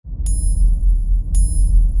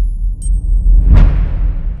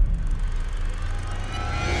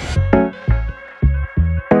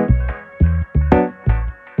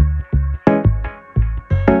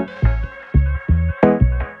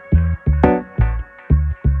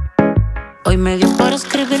Hoy me dio por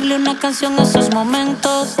escribirle una canción a esos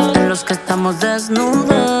momentos en los que estamos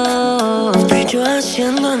desnudos. Tú y yo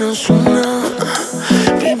haciéndonos uno,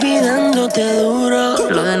 baby, dándote duro.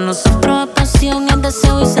 Lo de nosotros es pasión, es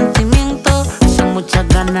deseo y sentimiento. Son muchas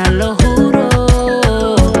ganas, lo juro.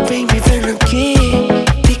 Baby, ven aquí,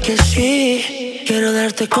 di que sí. Quiero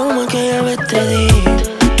darte como aquella vez te di.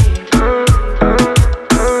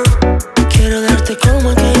 Quiero darte como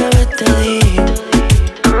aquella vez te di.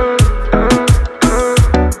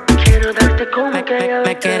 Quiero darte como aquella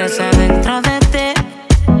vez te di. Me quieres adentro de ti,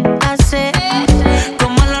 hace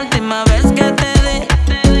como la última vez que te di.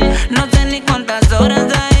 No sé ni cuántas horas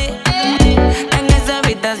hay. En esa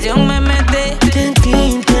habitación me metí.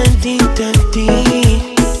 Te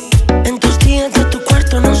di. En tus días de tu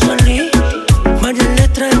cuarto no salí. Varias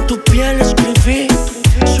letras en tu piel escribí.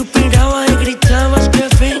 Suspirabas y gritabas que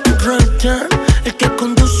fin. Roldan, el que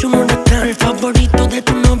conduce un huracán. El favorito de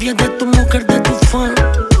tu novia, de tu mujer, de tu fan.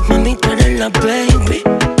 Mami, tú eres la baby.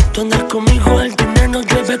 Tú andas conmigo, el dinero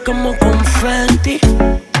llueve como confetti.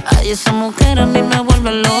 Ay, esa mujer a mí me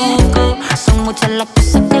vuelve loco. Son muchas las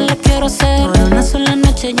cosas que le quiero hacer. Por una sola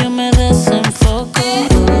noche yo me desenfoco.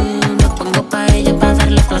 Me pongo pa' ella pa'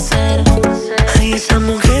 darle placer. Ay, esa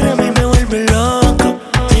mujer a mí me vuelve loco.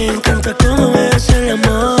 Me encanta cómo me hace el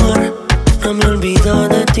amor. No me olvido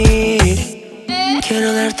de ti.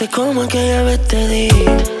 Quiero darte como aquella vez te di.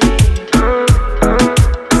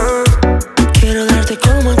 Quiero darte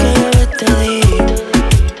como aquella vez te di.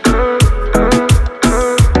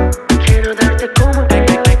 Quiero darte como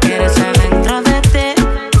aquella vez te di. Me quieres adentro de ti,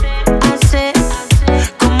 hace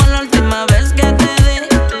como la última vez que te di.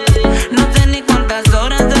 No sé ni cuántas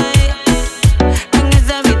horas hay. En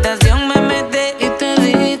esa habitación me metí y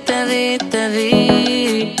te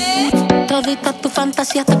di. Todita tu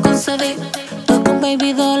fantasía te concedí. Tú con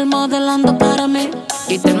baby doll modelando para mí.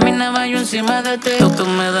 Y terminaba yo encima de ti. Tú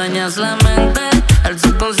me dañas la mente, el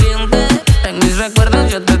subconsciente. En mis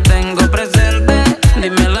recuerdos yo te tengo presente.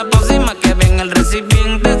 Dime la pócima que venga el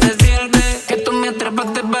recipiente. Se siente que tú me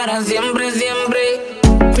atrapaste para siempre, siempre.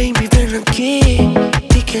 Baby, ven aquí,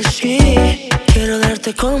 di que sí. Quiero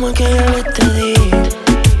darte como aquella vez te di.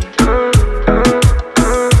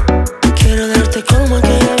 Quiero darte como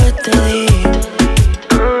aquella vez te di.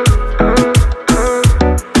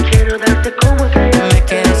 Quiero darte como aquella vez te di.